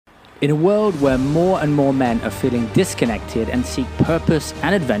In a world where more and more men are feeling disconnected and seek purpose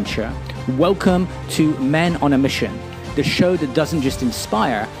and adventure, welcome to Men on a Mission, the show that doesn't just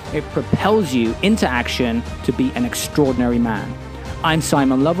inspire, it propels you into action to be an extraordinary man. I'm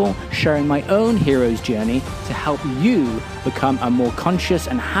Simon Lovell, sharing my own hero's journey to help you become a more conscious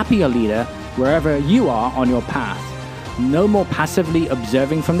and happier leader wherever you are on your path. No more passively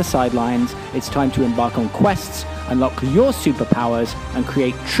observing from the sidelines. It's time to embark on quests, unlock your superpowers, and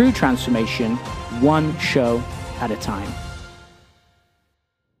create true transformation, one show at a time.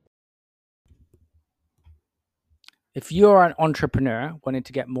 If you're an entrepreneur wanting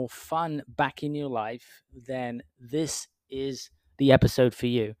to get more fun back in your life, then this is the episode for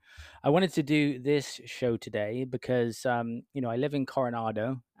you. I wanted to do this show today because, I live in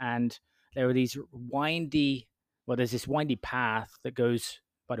Coronado and there are these there's this windy path that goes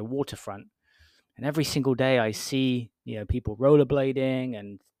by the waterfront. And every single day I see, people rollerblading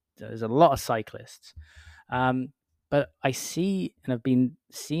and there's a lot of cyclists. But I see and I've been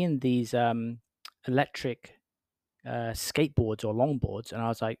seeing these electric skateboards or longboards, and I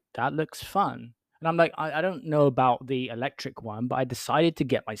was like, that looks fun. And I'm like, I don't know about the electric one, but I decided to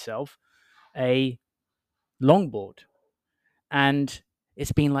get myself a longboard. And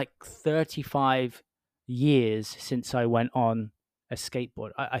it's been like 35 years since I went on a skateboard.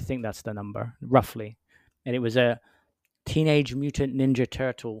 I think that's the number, roughly. And it was a Teenage Mutant Ninja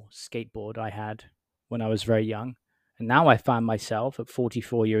Turtle skateboard I had when I was very young. And now I find myself at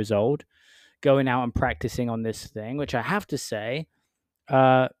 44 years old going out and practicing on this thing, which I have to say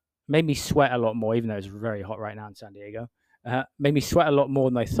made me sweat a lot more, even though it's very hot right now in San Diego. Made me sweat a lot more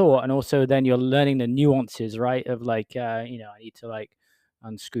than I thought. And also then you're learning the nuances, right? Of like, I need to like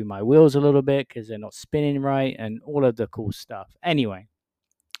unscrew my wheels a little bit because they're not spinning right and all of the cool stuff. Anyway,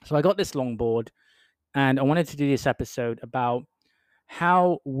 so I got this longboard and I wanted to do this episode about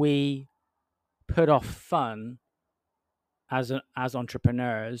how we put off fun as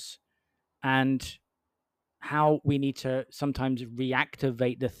entrepreneurs and how we need to sometimes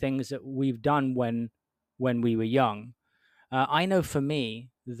reactivate the things that we've done when we were young. I know for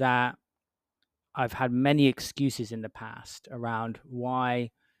me that I've had many excuses in the past around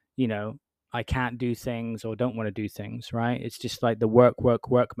why, I can't do things or don't want to do things, right? It's just like the work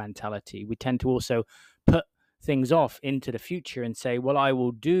mentality. We tend to also put things off into the future and say, well, I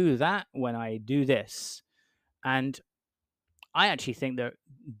will do that when I do this. And I actually think that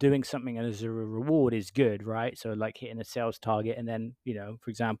doing something as a reward is good, right? So, like hitting a sales target and then, for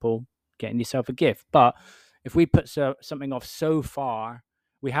example, getting yourself a gift. But if we put something off so far,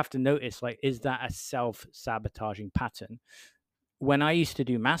 we have to notice, like, is that a self-sabotaging pattern? When I used to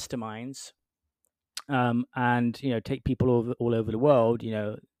do masterminds, and take people all over the world,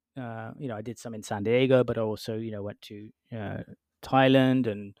 I did some in San Diego, but I also went to Thailand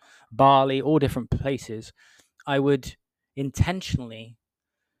and Bali, all different places. I would intentionally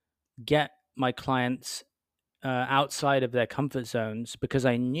get my clients outside of their comfort zones because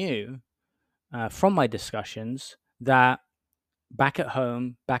I knew from my discussions that back at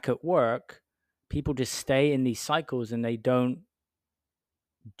home, back at work, people just stay in these cycles and they don't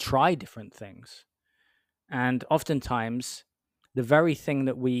try different things. And oftentimes, the very thing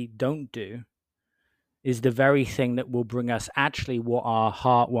that we don't do is the very thing that will bring us actually what our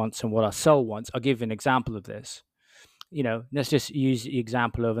heart wants and what our soul wants. I'll give you an example of this. Let's just use the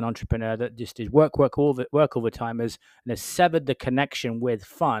example of an entrepreneur that just did work all the time and has severed the connection with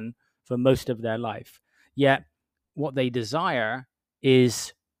fun for most of their life. Yet what they desire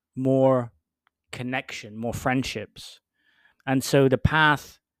is more connection, more friendships. And so the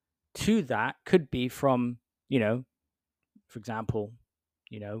path to that could be from, for example,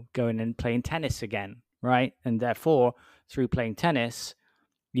 going and playing tennis again, right? And therefore, through playing tennis,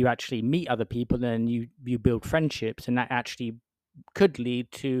 you actually meet other people and you build friendships, and that actually could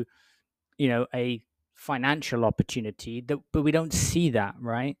lead to a financial opportunity but we don't see that,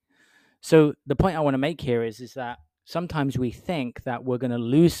 right? So the point I want to make here is that sometimes we think that we're going to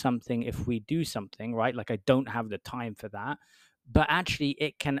lose something if we do something, right? Like, I don't have the time for that, but actually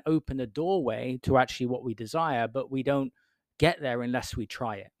it can open the doorway to actually what we desire, but we don't get there unless we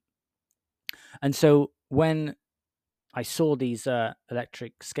try it. And so when I saw these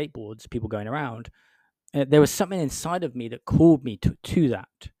electric skateboards, people going around, there was something inside of me that called me to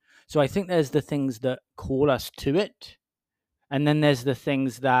that. So I think there's the things that call us to it. And then there's the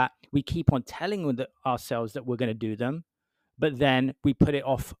things that we keep on telling ourselves that we're going to do them, but then we put it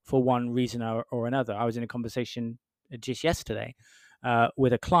off for one reason or another. I was in a conversation just yesterday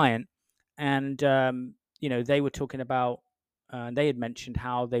with a client, and, they were talking about, they had mentioned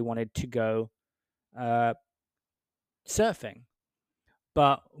how they wanted to go surfing.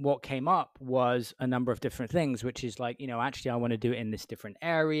 But what came up was a number of different things, which is like, actually, I want to do it in this different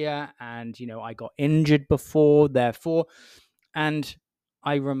area. And, I got injured before, therefore. And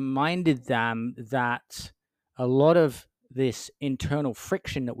I reminded them that a lot of this internal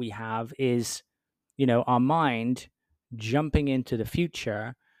friction that we have is, our mind jumping into the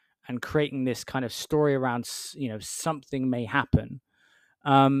future and creating this kind of story around, something may happen.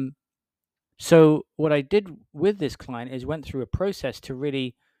 Um, so what I did with this client is went through a process to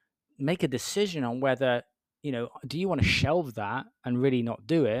really make a decision on whether, do you want to shelve that and really not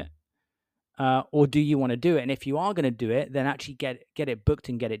do it, or do you want to do it? And if you are going to do it, then actually get it booked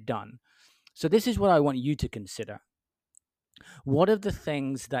and get it done. So this is what I want you to consider. What are the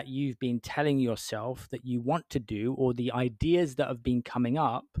things that you've been telling yourself that you want to do, or the ideas that have been coming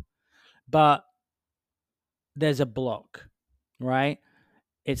up, but there's a block, right?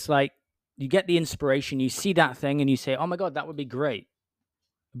 It's like you get the inspiration, you see that thing and you say, "Oh my god, that would be great."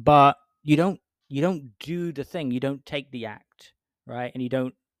 But you don't do the thing, you don't take the act, right? And you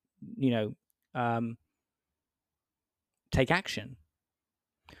don't, you know, um take action.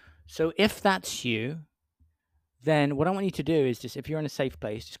 So if that's you, then what I want you to do is just, if you're in a safe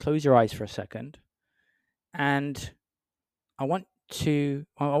place, just close your eyes for a second, and I want you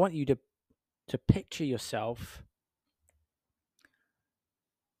to picture yourself,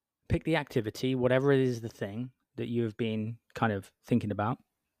 pick the activity, whatever it is, the thing that you have been kind of thinking about.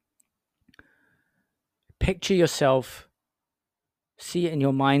 Picture yourself, see it in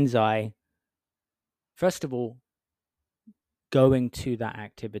your mind's eye. First of all, going to that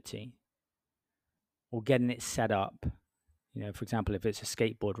activity or getting it set up. For example, if it's a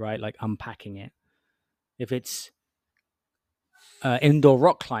skateboard, right? Like unpacking it. If it's indoor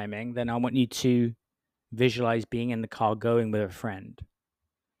rock climbing, then I want you to visualize being in the car going with a friend.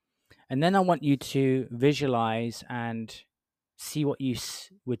 And then I want you to visualize and see what you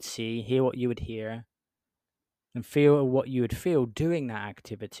would see, hear what you would hear, and feel what you would feel doing that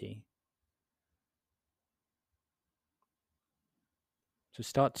activity. So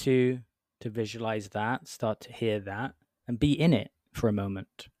start to visualize that, start to hear that, and be in it for a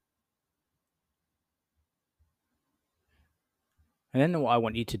moment. And then what I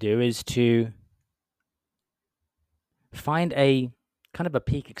want you to do is to find a kind of a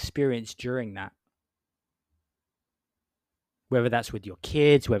peak experience during that. Whether that's with your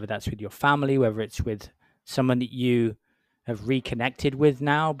kids, whether that's with your family, whether it's with someone that you have reconnected with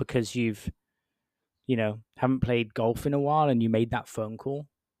now because haven't played golf in a while and you made that phone call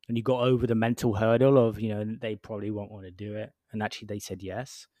and you got over the mental hurdle of, they probably won't want to do it. And actually they said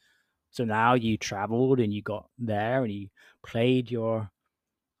yes. So now you traveled and you got there and you played your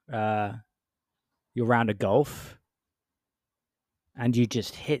round of golf and you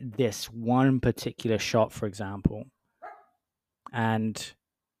just hit this one particular shot, for example, and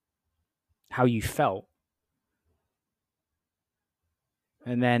how you felt.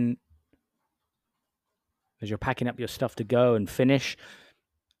 And then as you're packing up your stuff to go and finish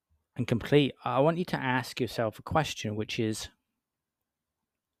and complete, I want you to ask yourself a question, which is,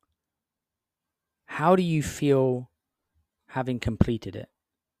 how do you feel having completed it?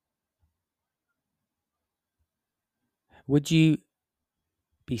 Would you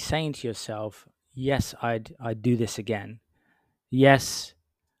be saying to yourself, yes, I'd do this again? Yes,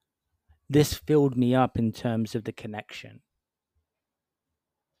 this filled me up in terms of the connection.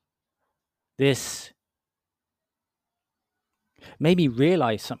 This made me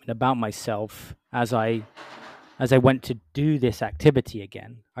realize something about myself as I went to do this activity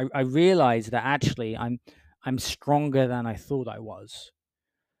again. I realized that actually I'm stronger than I thought I was.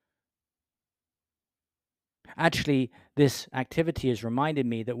 Actually, this activity has reminded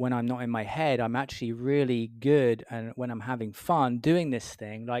me that when I'm not in my head, I'm actually really good, and when I'm having fun doing this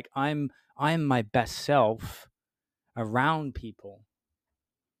thing, like I'm my best self around people.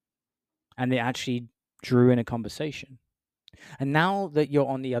 And it actually drew in a conversation. And now that you're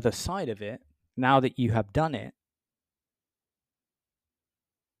on the other side of it, now that you have done it,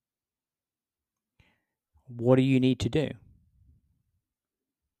 what do you need to do?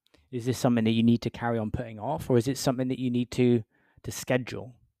 Is this something that you need to carry on putting off, or is it something that you need to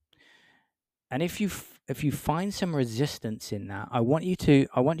schedule? And if you find some resistance in that, I want you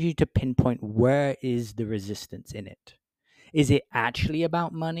to pinpoint, where is the resistance in it? Is it actually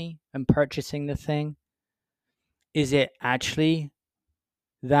about money and purchasing the thing? Is it actually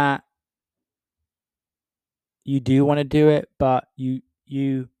that you do want to do it, but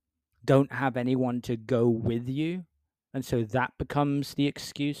you don't have anyone to go with you, and so that becomes the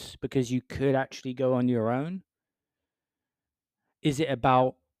excuse because you could actually go on your own? Is it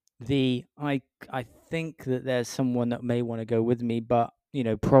about the I think that there's someone that may want to go with me, but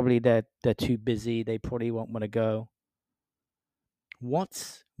probably they're too busy. They probably won't want to go.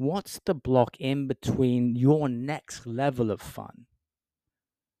 What's the block in between your next level of fun?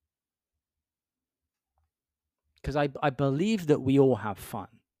 Because I believe that we all have fun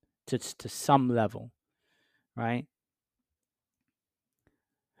to some level, right?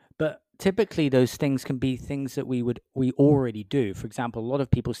 But typically those things can be things that we already do. For example, a lot of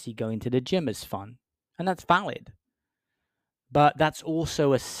people see going to the gym as fun, and that's valid. But that's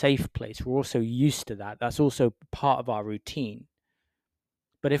also a safe place. We're also used to that. That's also part of our routine.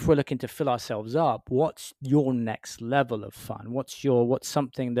 But if we're looking to fill ourselves up, what's your next level of fun? What's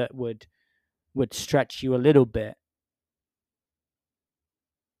something that would stretch you a little bit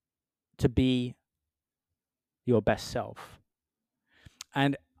to be your best self?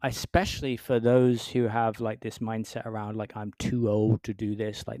 And especially for those who have like this mindset around like I'm too old to do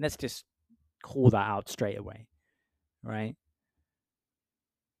this, like let's just call that out straight away, right?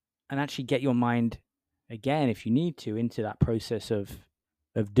 And actually get your mind again, if you need to, into that process of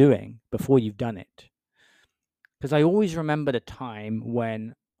doing before you've done it. Because I always remember the time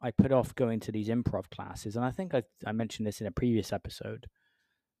when I put off going to these improv classes, and I think I mentioned this in a previous episode,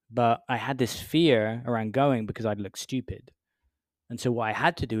 but I had this fear around going because I'd look stupid. And so what I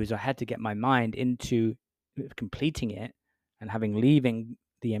had to do is I had to get my mind into completing it and leaving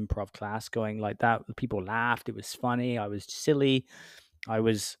the improv class going like that. People laughed. It was funny. I was silly. I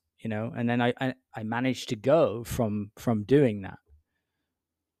was, and then I managed to go from doing that.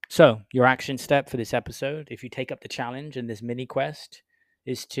 So your action step for this episode, if you take up the challenge and this mini quest,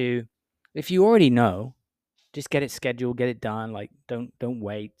 is to, if you already know, just get it scheduled, get it done. Like don't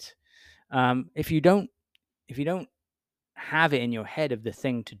wait. If you don't have it in your head of the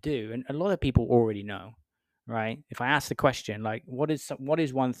thing to do, and a lot of people already know, right? If I ask the question like, what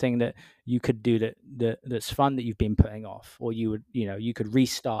is one thing that you could do that's fun that you've been putting off, or you could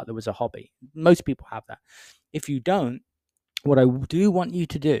restart, that was a hobby? Most people have that. If you don't, what I do want you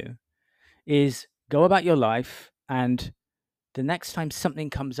to do is go about your life, and the next time something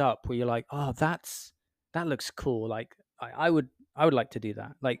comes up where you're like, oh, that looks cool, like I would like to do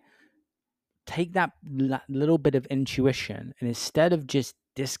that, like take that little bit of intuition, and instead of just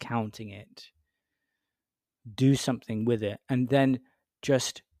discounting it, do something with it, and then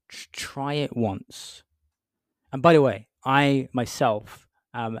just try it once. And by the way, I myself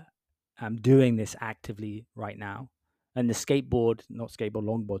am doing this actively right now. And the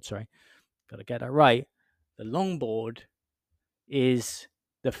longboard, sorry, gotta get that right. The longboard is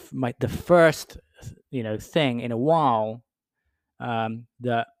the first thing in a while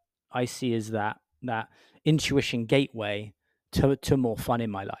that I see as that intuition gateway to more fun in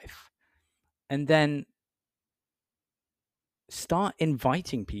my life. And then start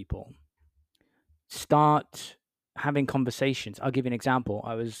inviting people, start having conversations. I'll give you an example.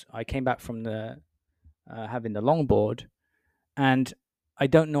 I came back from the having the longboard, and I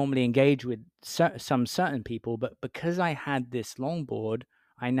don't normally engage with some certain people, but because I had this longboard,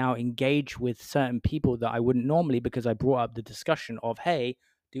 I now engage with certain people that I wouldn't normally, because I brought up the discussion of, hey,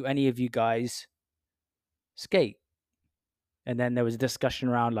 do any of you guys skate? And then there was a discussion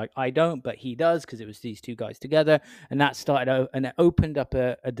around like, I don't, but he does, because it was these two guys together. And that started, and it opened up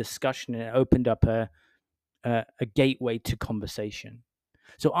a discussion, and it opened up a gateway to conversation.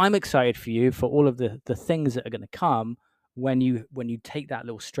 So I'm excited for you for all of the things that are going to come when you take that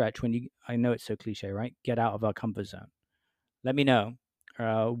little stretch, I know it's so cliche, right? Get out of our comfort zone. Let me know.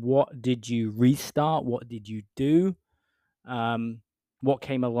 What did you restart? What did you do? What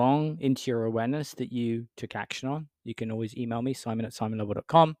came along into your awareness that you took action on? You can always email me,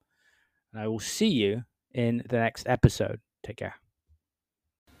 simon@simonlovell.com, and I will see you in the next episode. Take care.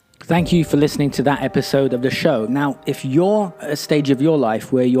 Thank you for listening to that episode of the show. Now, if you're at a stage of your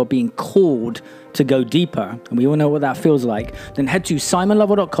life where you're being called to go deeper, and we all know what that feels like, then head to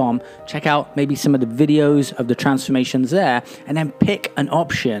simonlovell.com, check out maybe some of the videos of the transformations there, and then pick an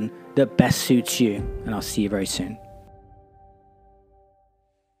option that best suits you. And I'll see you very soon.